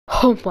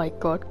Oh my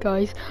god,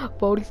 guys.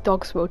 Baldi's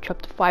Dog's World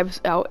Chapter 5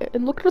 is out,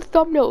 and look at the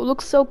thumbnail, it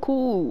looks so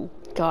cool.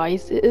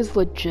 Guys, it is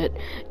legit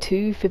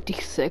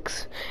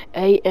 2:56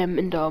 a.m.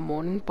 in the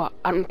morning, but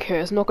I don't care,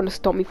 it's not gonna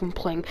stop me from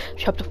playing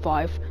Chapter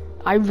 5.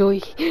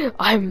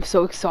 I'm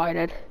so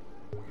excited.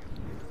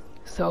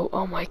 So,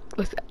 oh my,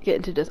 let's get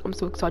into this. I'm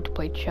so excited to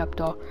play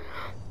Chapter.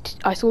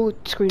 I saw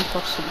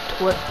screenshots from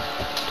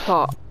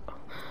Twitter.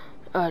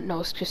 No,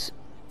 it's just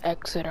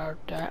exit out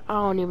there. I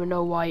don't even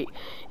know why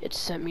it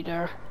sent me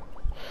there.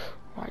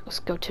 Alright, let's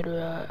go to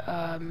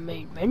the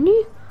main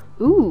menu.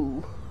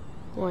 Ooh.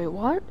 Wait,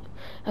 what?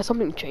 Has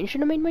something changed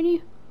in the main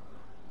menu?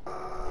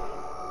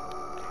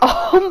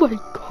 Oh my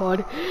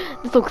god.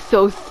 This looks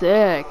so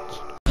sick.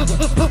 I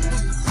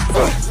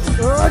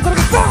gotta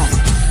get back!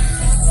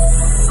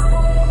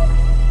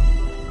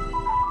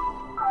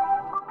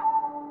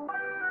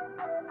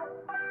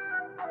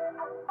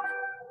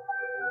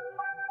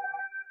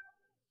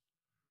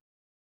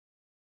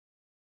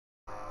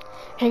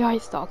 Hey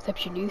guys,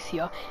 Darkception News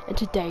here, and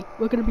today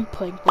we're gonna be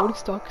playing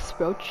Baldi's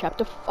World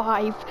Chapter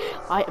 5.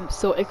 I am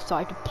so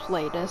excited to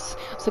play this.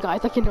 So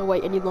guys, I cannot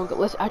wait any longer.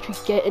 Let's actually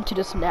get into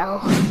this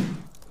now.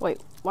 Wait,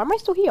 why am I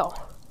still here?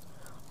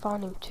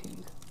 Finding 2.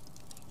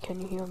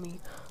 Can you hear me?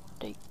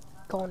 They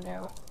gone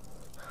now.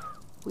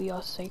 We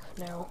are safe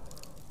now.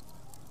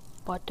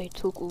 But they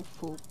took all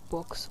 4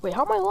 books. Wait,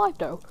 how am I alive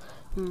though?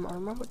 I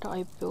remember that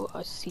I built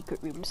a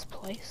secret room in this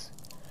place.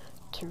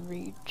 To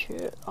reach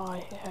it,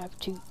 I have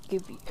to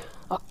give you.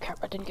 Oh crap,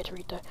 I didn't get to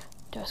read that.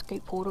 The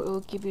escape portal, it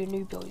will give you a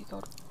new ability.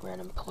 Go to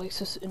random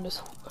places in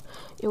this.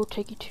 It will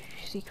take you to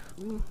your secret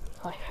room,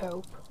 I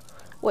hope.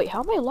 Wait,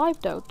 how am I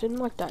alive though? Didn't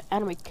like that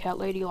anime cat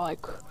lady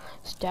like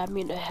stab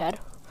me in the head?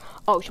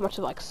 Oh, she must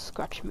have like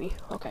scratched me.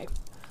 Okay.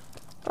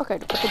 Okay,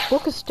 but the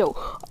book is still.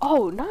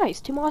 Oh,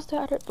 nice. 2 monsters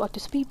added like the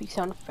speed beat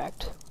sound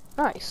effect.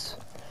 Nice.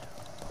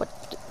 But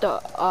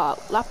the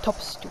laptop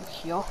is still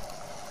here.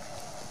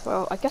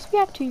 Well, I guess we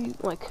have to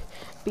like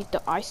beat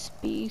the ice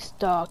beast,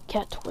 the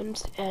cat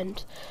twins,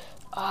 and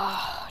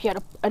yeah,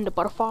 the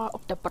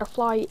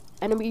butterfly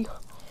enemy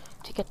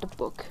to get the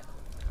book.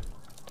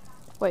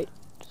 Wait,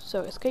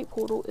 so escape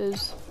portal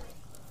is.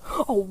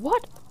 Oh,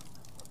 what?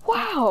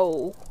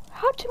 Wow!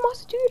 How did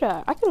Master do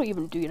that? I couldn't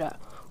even do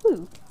that.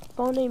 Ooh,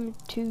 file name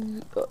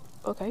 2.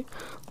 Okay,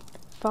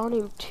 file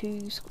name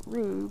 2's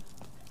room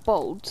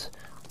bold.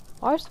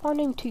 Why is file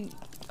name 2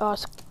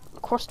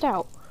 crossed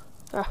out?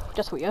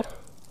 That's weird.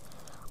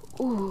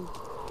 Ooh,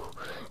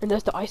 and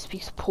there's the Ice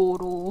Beast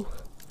portal.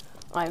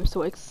 I am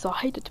so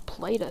excited to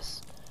play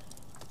this.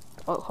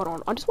 Oh, hold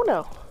on. I just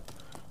wanna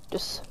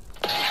just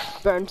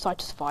burn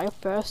Citus fire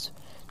first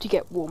to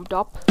get warmed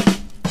up.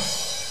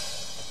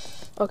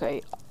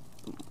 Okay,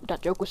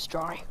 that joke was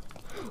dry.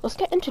 Let's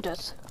get into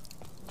this.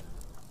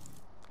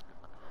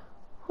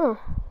 Huh.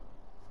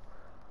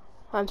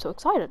 I'm so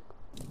excited.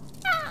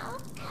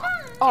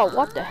 Oh,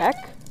 what the heck?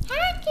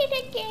 Hacking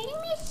the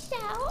game is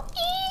so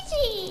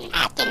easy.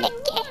 Hacking the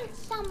game.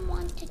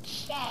 Someone to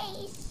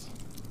chase.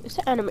 It's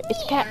an anime.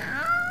 It's a cat.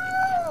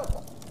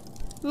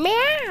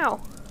 Meow.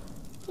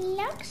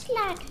 Looks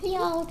like the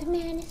old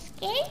man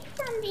escaped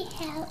from the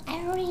Hell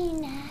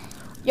Arena.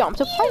 Yeah, I'm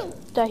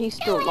surprised that he's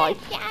still alive.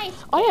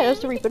 Oh yeah, there's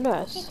the Reaper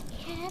Nurse.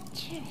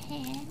 Capture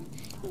him.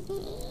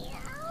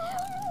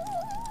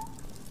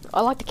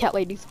 I like the cat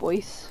lady's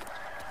voice.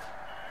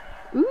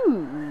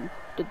 Ooh,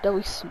 the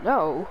deadly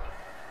snow.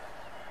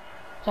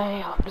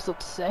 Damn, this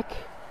looks sick.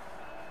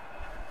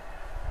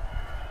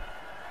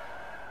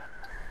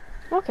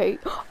 Okay.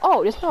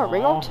 Oh, there's not a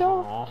ring on too?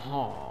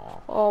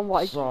 Oh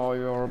my. So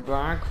you're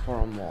back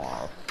for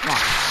more fun.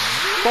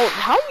 Well,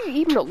 how are you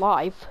even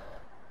alive?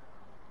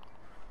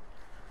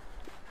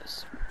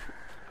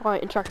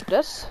 Alright, interact with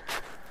this.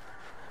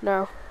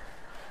 No.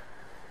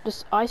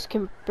 This ice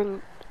can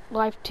bring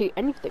life to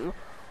anything.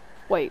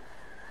 Wait.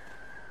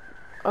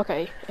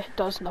 Okay, it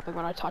does nothing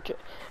when I touch it.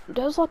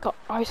 There's like an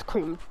ice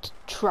cream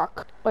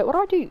truck. Wait, what do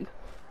I do?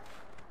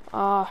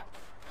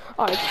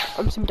 Alright,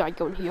 I'm assuming I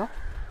go in here.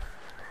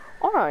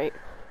 Alright.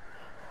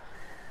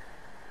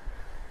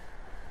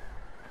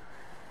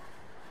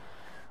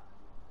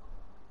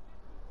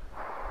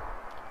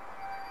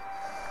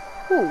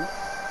 Ooh.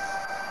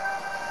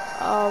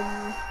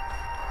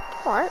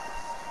 Alright.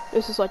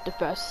 This is like the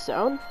first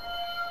sound.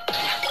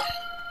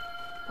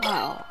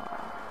 Wow.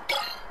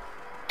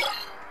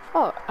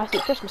 Oh, I see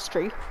a Christmas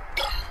tree.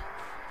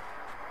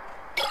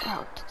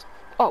 Wow.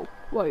 Oh,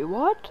 wait,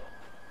 what?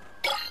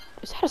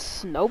 Is that a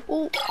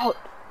snowball? Oh,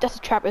 that's a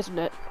trap, isn't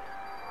it?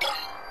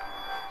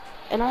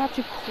 And I have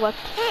to collect.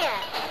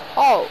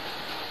 Oh,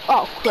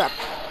 oh crap.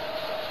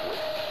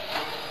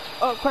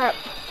 Oh crap.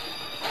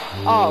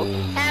 Oh,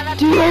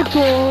 dear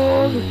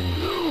God.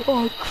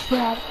 Oh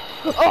crap.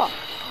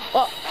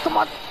 Oh, come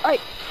on. Hey.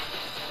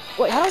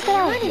 Wait, how do I get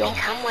out of here?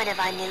 Become one of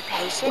our new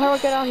patients. How do I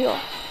get out of here?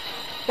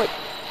 Wait,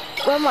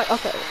 where am I?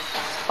 Okay.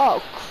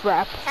 Oh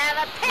crap.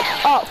 Have a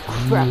pill. Oh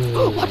crap.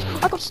 What?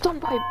 I got stunned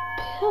by a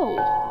pill.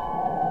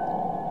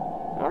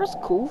 Oh, that's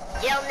cool.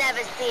 You'll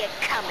never see it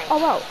coming. Oh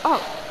wow.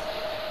 Oh.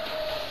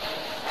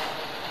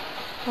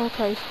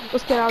 Okay,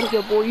 let's get out of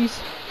here, boys.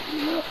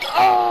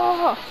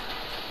 Oh!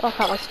 Oh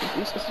crap, my speed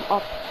boost is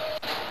up.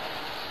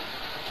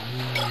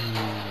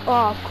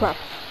 Oh crap.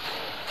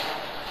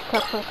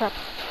 Crap, crap, crap.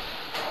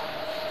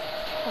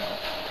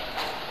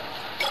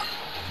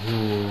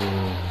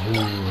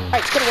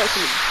 Alright, get away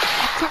from me.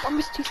 Oh crap, I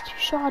missed these 2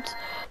 shots.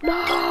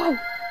 No!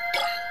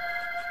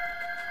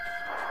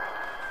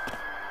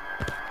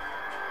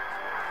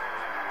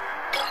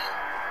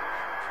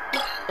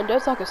 And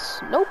there's like a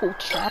snowball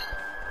trap.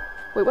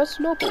 Wait, where's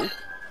Snowball?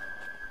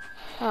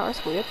 Oh,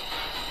 that's weird.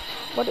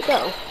 Where'd it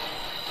go?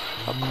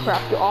 Oh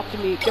crap, you're after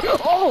me.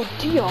 Oh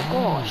dear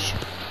gosh.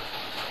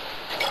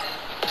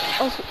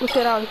 Let's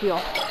get out of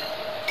here.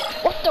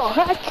 What the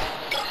heck?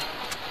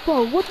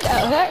 Whoa, what the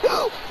heck?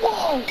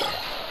 Whoa!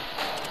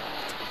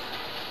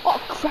 Oh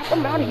crap,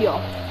 I'm out of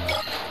here.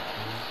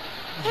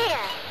 Here.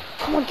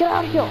 Come on, get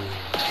out of here.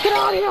 Get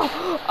out of here.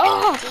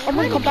 Ah! I'm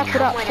gonna come back for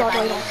that shot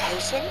later.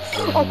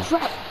 Oh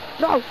crap.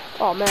 No.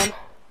 Oh man.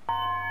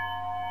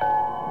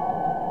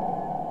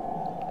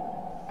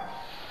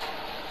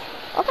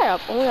 Okay, I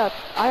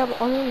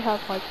only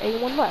have like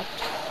A1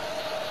 left.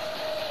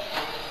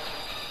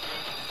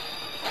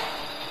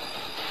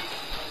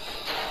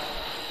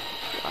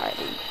 Alright.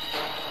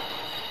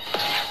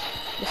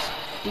 This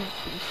deep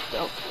beast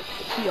out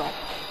here.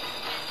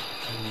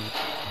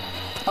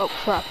 Oh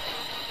crap.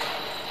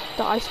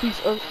 The ice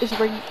beast is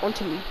raining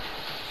onto me.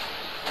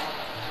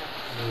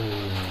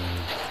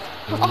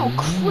 Oh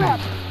crap!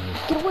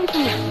 Get away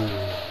from me!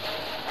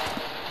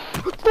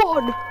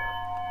 Run!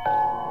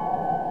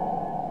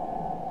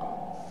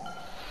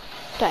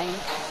 Dang,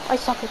 I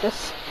suck at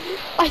this.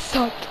 I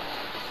suck.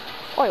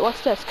 Oh, wait,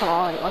 what's this? Can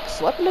I like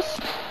slip in this?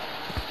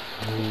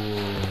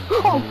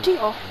 Oh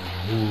dear!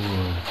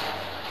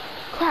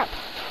 Crap!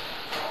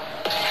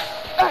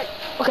 Alright,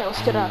 okay,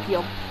 let's get out of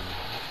here.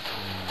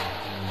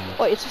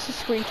 Wait, is this a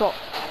screenshot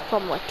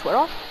from like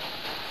Twitter?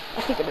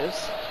 I think it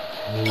is.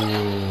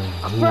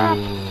 Crap!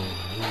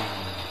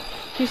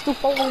 He's still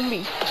following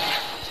me.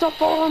 Stop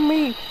following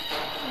me!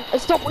 And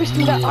stop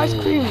wasting that ice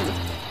cream!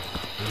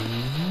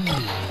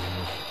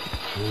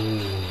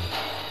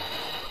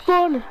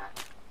 Run!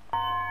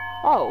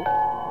 Oh.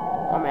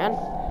 Oh man.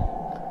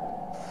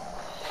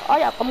 Oh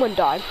yeah, I'm gonna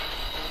die.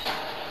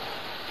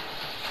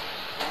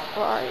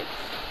 Alright.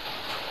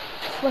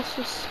 Let's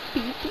just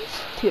beat these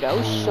 2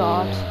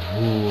 shots.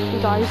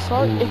 Guys,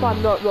 sorry if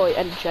I'm not really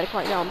energetic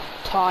right now, I'm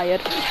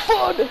tired.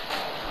 Fun!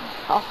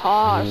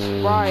 Haha,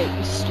 right,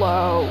 you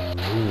slow.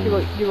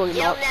 You're really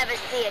You'll not. never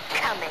see it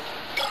coming.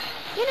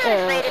 You're not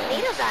afraid of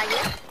needles, are you?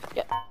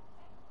 Yeah.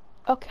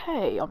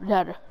 Okay, I'm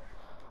dead.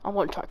 I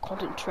want to try to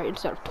concentrate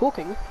instead of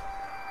talking.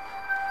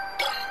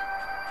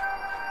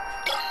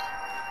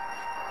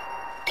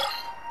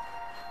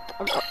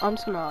 I'm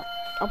just gonna.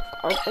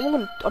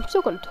 I'm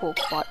still gonna talk,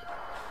 but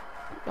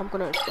I'm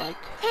gonna like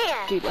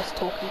do less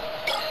talking.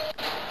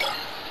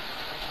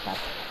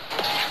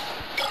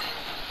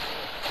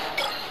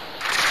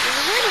 Do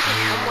you want to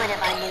become one of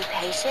our new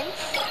patients?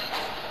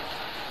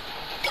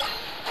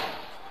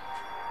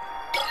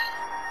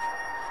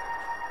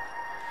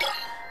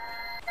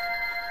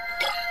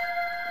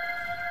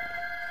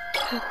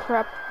 Oh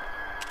crap.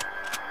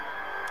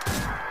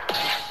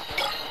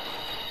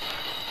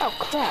 Oh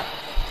crap.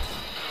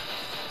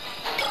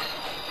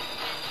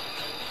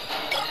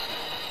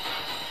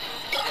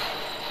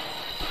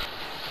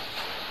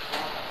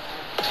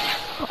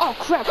 Oh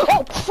crap.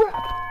 Oh crap.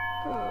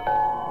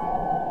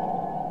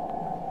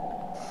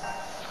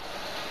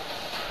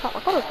 Crap, I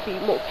gotta be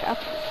more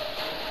careful.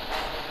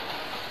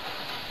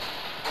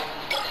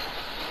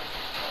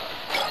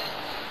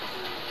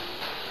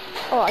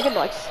 Oh, I can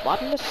like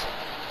slide in this.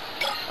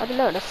 I didn't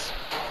notice.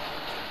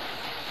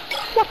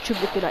 What you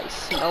looking at,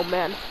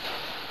 snowman?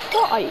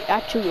 What are you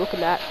actually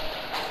looking at?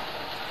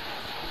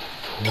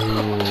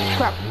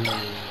 Crap.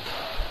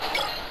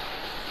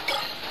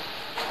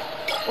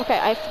 Okay,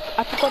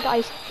 I forgot that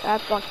I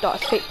have like the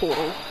escape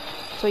portal.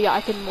 So yeah,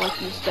 I can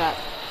like use that.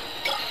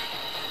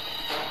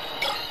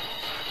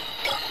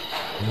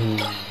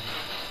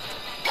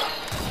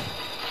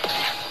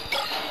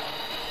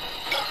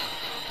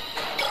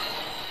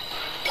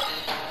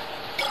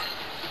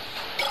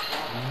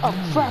 Oh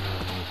crap!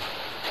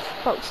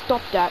 Bro,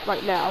 stop that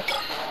right now.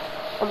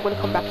 I'm gonna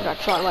come back to that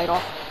shot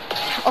later.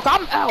 Okay,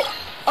 I'm out!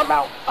 I'm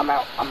out! I'm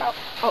out! I'm out!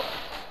 Oh.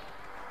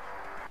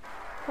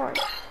 Alright.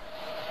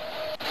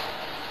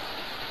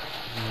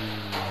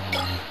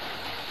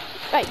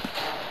 Hey!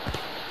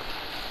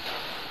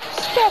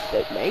 Stop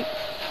it, mate!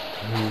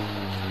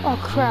 Oh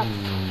crap!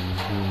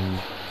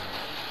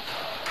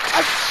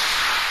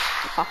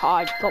 Haha,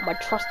 I got my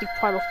trusty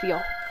primal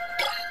fear.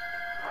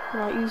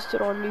 And I used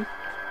it on you.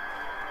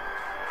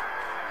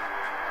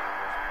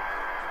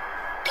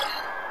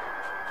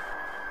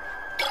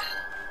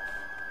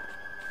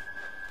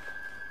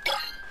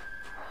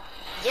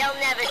 You'll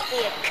never see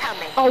it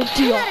coming. Oh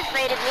dear! You're not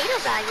afraid of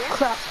needles, are you?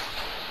 Crap!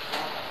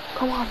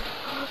 Come on!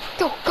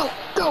 Go! Go!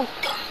 Go!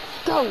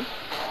 Go! Do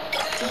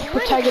you want to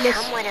Protagonist.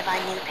 become one of our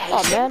new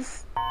Oh patients? man!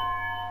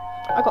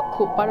 I got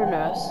caught by the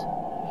nurse.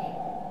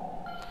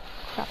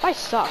 Crap! I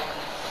suck.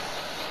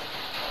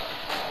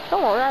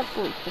 Don't worry, I have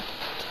only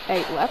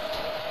 8 left.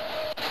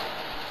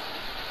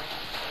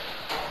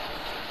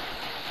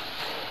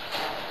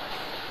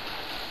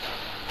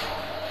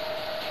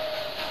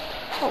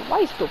 Oh, why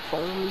is he still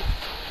following me?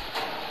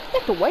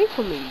 Get away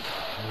from me!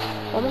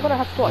 Or am I gonna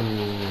have to like...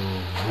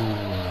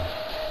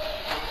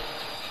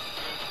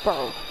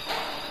 Bro.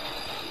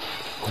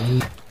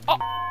 Oh!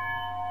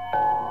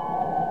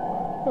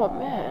 Oh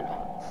man.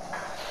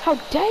 How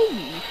dare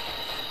you!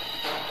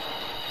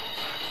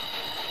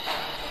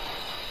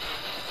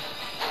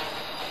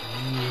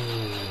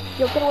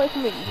 Yo, get away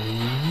from me!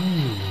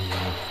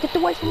 Get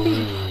away from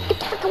me! Get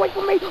the frick away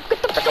from me! Get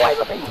the frick away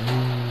from me!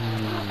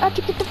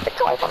 Actually, get the frick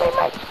away from me,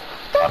 mate!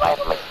 Get away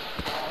from me!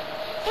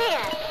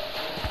 Here,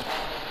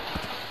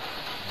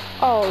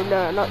 Oh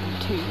no, not you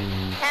two.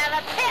 have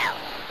a pill.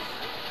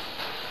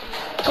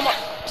 Come on,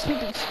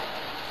 sneakies.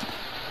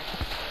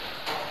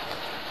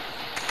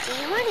 Do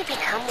you want to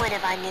become one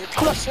of our new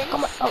Come on, patients?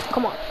 come on, oh,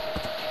 come on.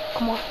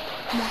 Come on,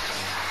 come on.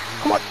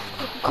 Come on,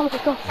 come on, go,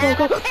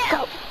 go, go,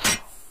 go.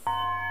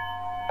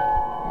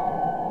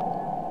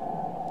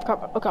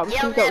 Okay, I'm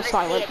just You'll gonna go never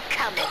silent. see it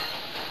coming.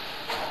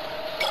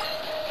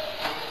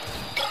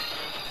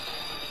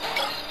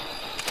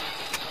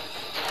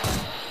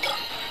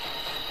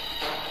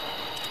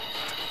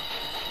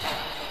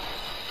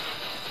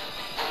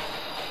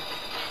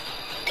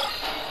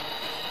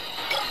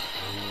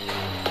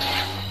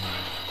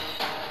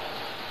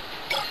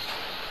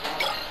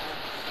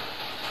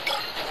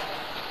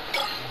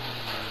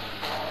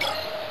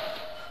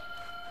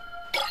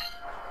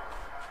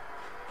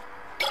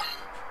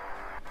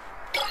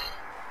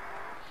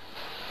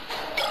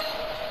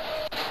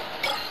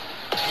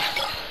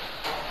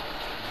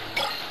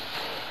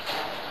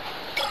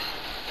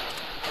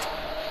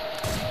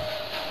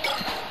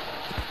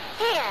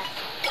 Here.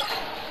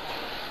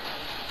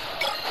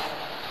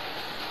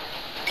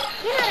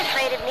 You're not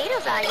afraid of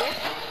needles, are you?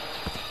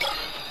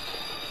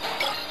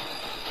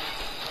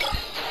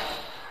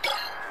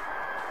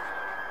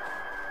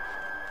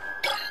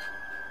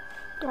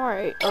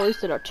 Alright, at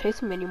least they're not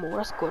chasing me anymore,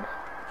 that's good.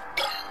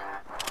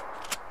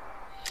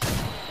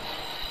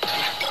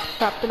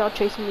 Crap, they're not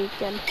chasing me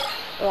again.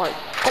 Alright,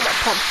 got my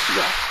pump,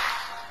 yeah.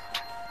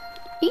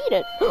 Eat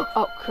it!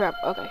 Oh crap,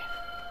 okay.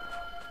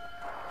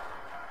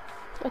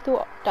 I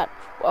thought that,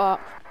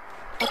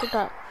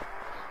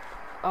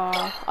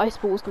 ice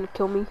ball was gonna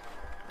kill me.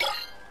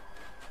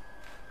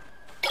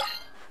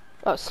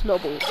 Oh,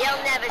 snowball.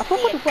 You'll never I see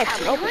forgot it what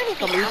coming. snowball You want for to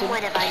some become reason.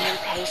 one of our new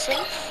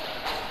patients?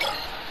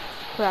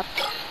 Crap.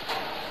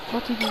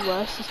 What's even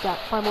worse is that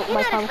my You're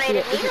not final afraid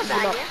fear of isn't needles, even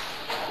are up. you?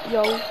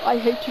 Yo, I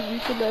hate you,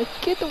 Rico.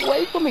 Get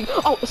away from me!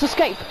 Oh, it's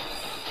escape!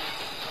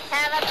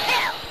 Have a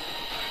pill.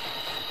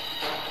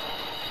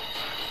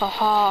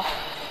 Haha.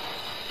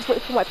 Just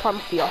wait for my prime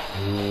fear.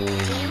 Do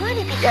you want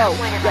to Yo, become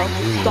one of yo, our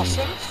new stop,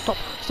 patients? stop,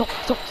 stop,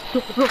 stop,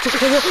 stop.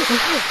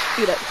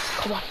 Eat it.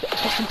 Come on,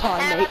 just in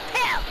time, Have mate. a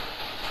pill.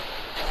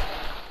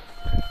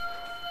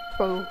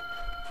 Bro,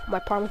 my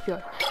prime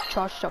fear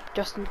charged up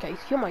just in case.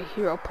 You're my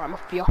hero, prime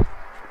fear.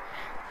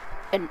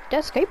 And that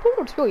escape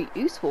board is really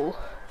useful.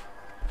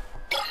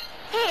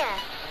 Here.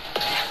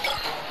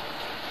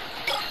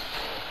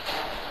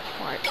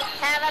 Alright.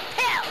 Have a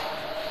pill.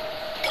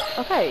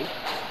 Okay.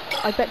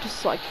 I bet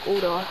just like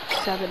order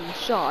 7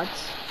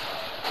 shards.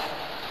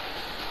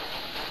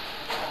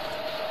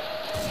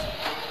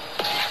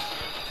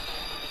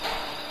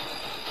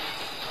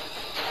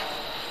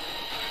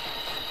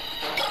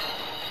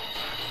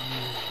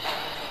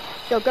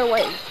 Yo, go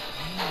away.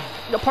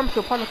 No,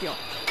 pumpkin.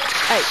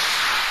 Hey.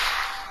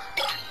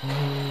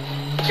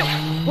 Yo,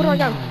 where do I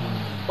go?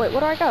 Wait,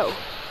 where do I go?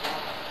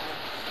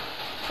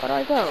 Where do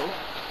I go?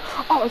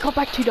 Oh, I got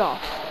back to the...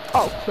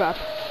 Oh, crap.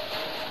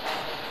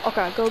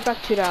 Okay, go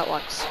back to that,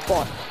 like,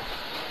 spot.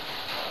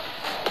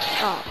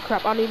 Oh,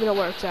 crap, I don't even know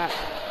where it's at.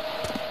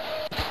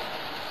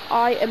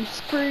 I am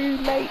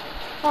screwed, mate.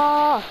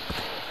 Ah!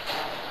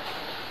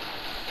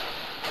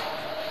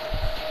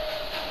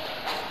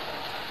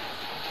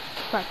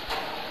 Crap.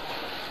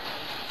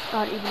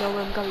 I don't even know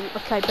where I'm going.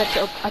 Okay, I bet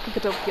I think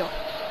it's over here.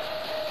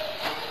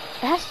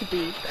 It has to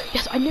be.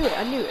 Yes, I knew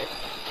it.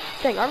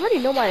 Dang, I already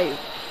know my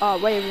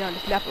way around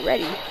this map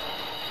already. Let's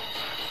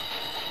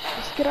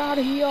get out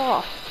of here.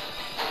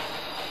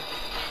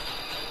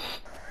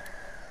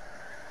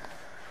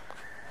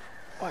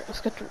 Alright,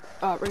 let's get to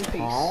ring piece.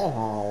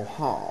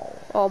 Ho.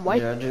 Oh my.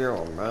 Did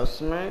you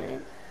miss me?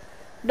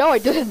 No, I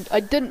didn't. I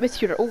didn't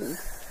miss you at all.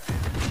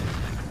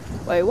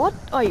 Wait, what?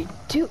 I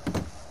do.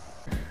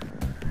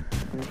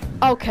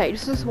 Okay,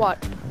 this is what.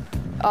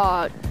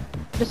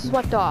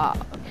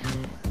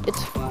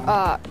 It's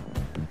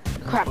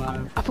crap.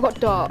 I forgot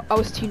the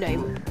OST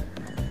name.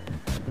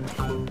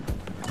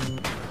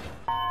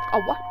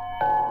 Oh, what?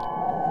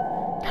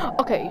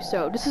 Okay,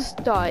 so this is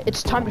the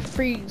It's Time to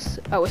Freeze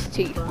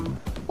OST.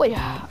 Wait,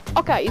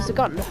 okay, it's a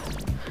gun.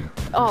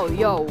 Oh,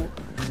 yo.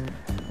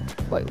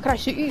 Wait, can I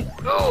shoot you?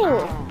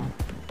 Oh,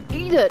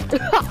 eat it!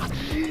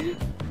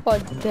 Oh,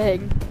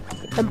 dang.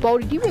 And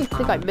Baldi, do you really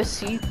think I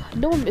miss you?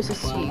 No one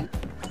misses you.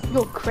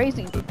 You're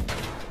crazy.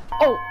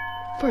 Oh,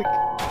 frick.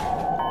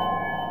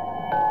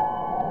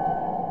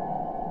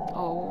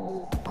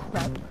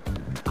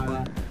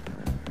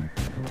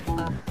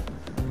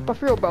 But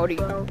for real, Baldi,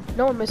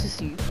 no one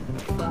misses you.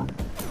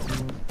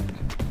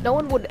 No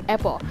one would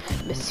ever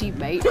miss you,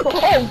 mate.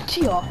 Oh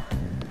dear.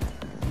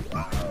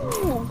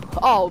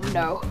 Oh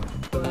no.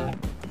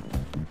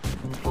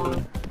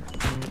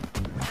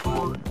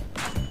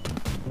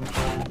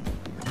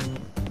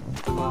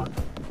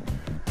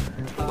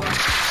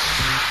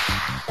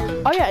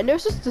 Oh yeah, and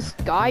there's just this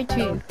guy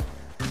to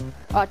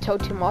tell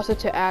Team Master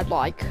to add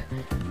like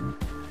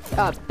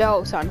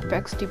bell sound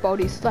effects to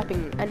Baldi's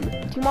slapping, and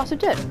Team Master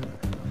did.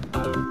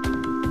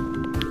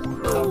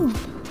 Ooh,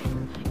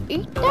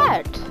 eat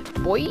that,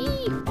 boy!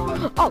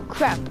 Oh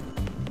crap!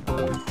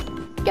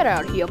 Get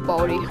out of here,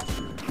 Baldi.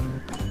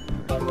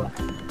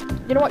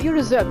 You know what? You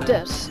deserve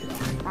this.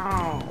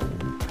 Ow!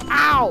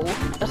 Ow!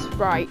 That's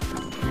right.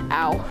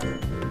 Ow.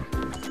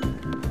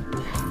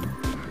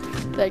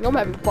 Dang, I'm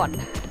having fun.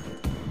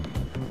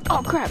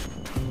 Oh crap!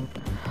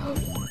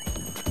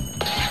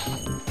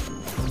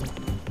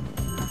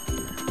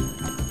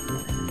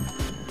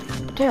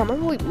 Damn, I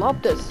really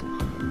love this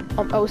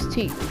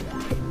OST.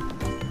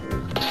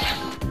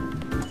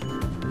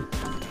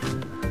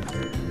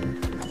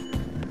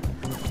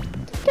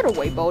 Get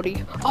away,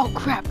 Baldi. Oh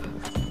crap!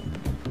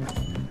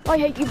 I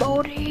hate you,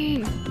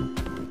 Baldi!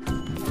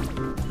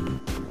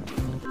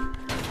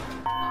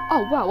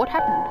 Oh wow, what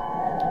happened?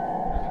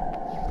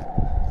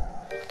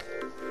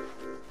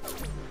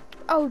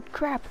 Oh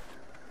crap!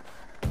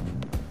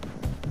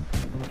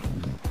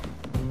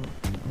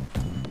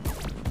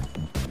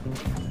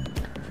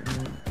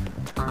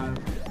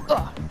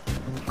 Ugh.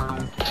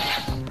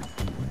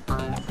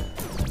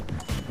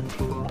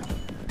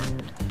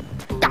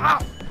 Ah!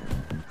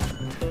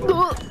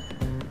 Ugh.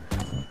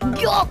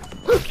 Yup!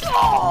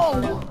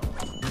 Oh!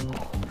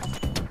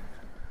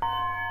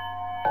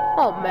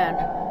 Oh man.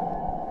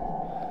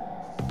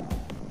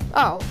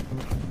 Oh.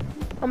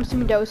 I'm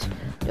assuming that was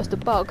just a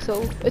bug,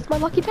 so it's my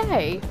lucky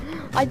day.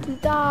 I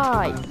didn't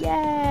die.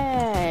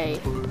 Yay!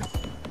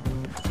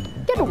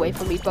 Get away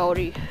from me,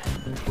 Baldi.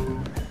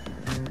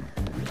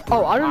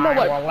 Oh, I don't know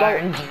what.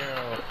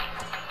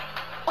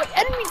 Oh,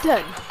 enemy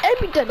den!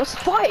 Enemy den! Let's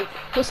fight!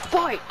 Let's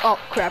fight! Oh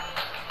crap!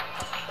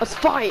 Let's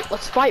fight!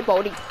 Let's fight,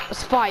 Baldi!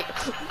 Let's fight!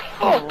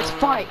 Oh, let's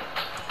fight!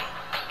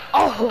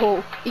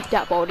 Oh, eat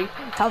that, Baldi.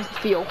 How does it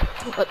feel?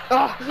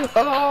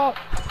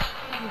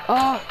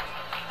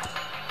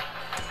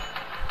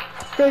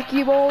 Thank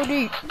you,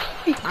 Baldi.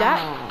 Eat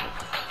that.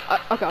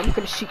 Okay, I'm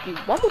gonna shoot you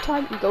one more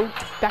time and go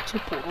back to the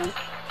portal.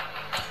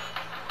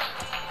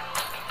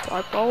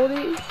 Bye,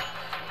 Baldi.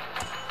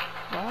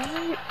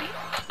 Right.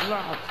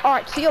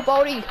 Alright, see you,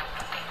 Baldi.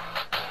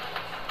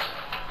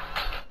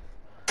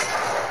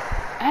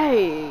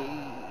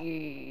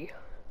 Hey.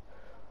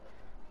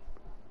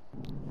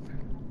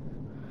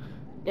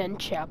 End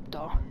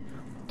chapter.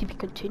 To be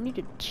continued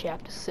in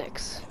chapter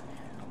 6.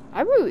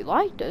 I really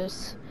like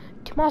this.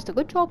 Master,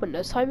 good job on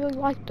this. I really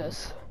like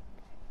this.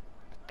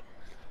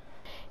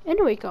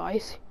 Anyway,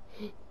 guys,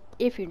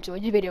 if you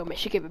enjoyed the video, make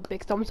sure to give it a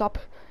big thumbs up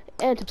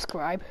and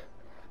subscribe.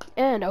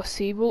 And I'll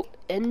see you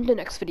in the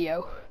next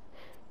video.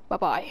 Bye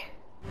bye.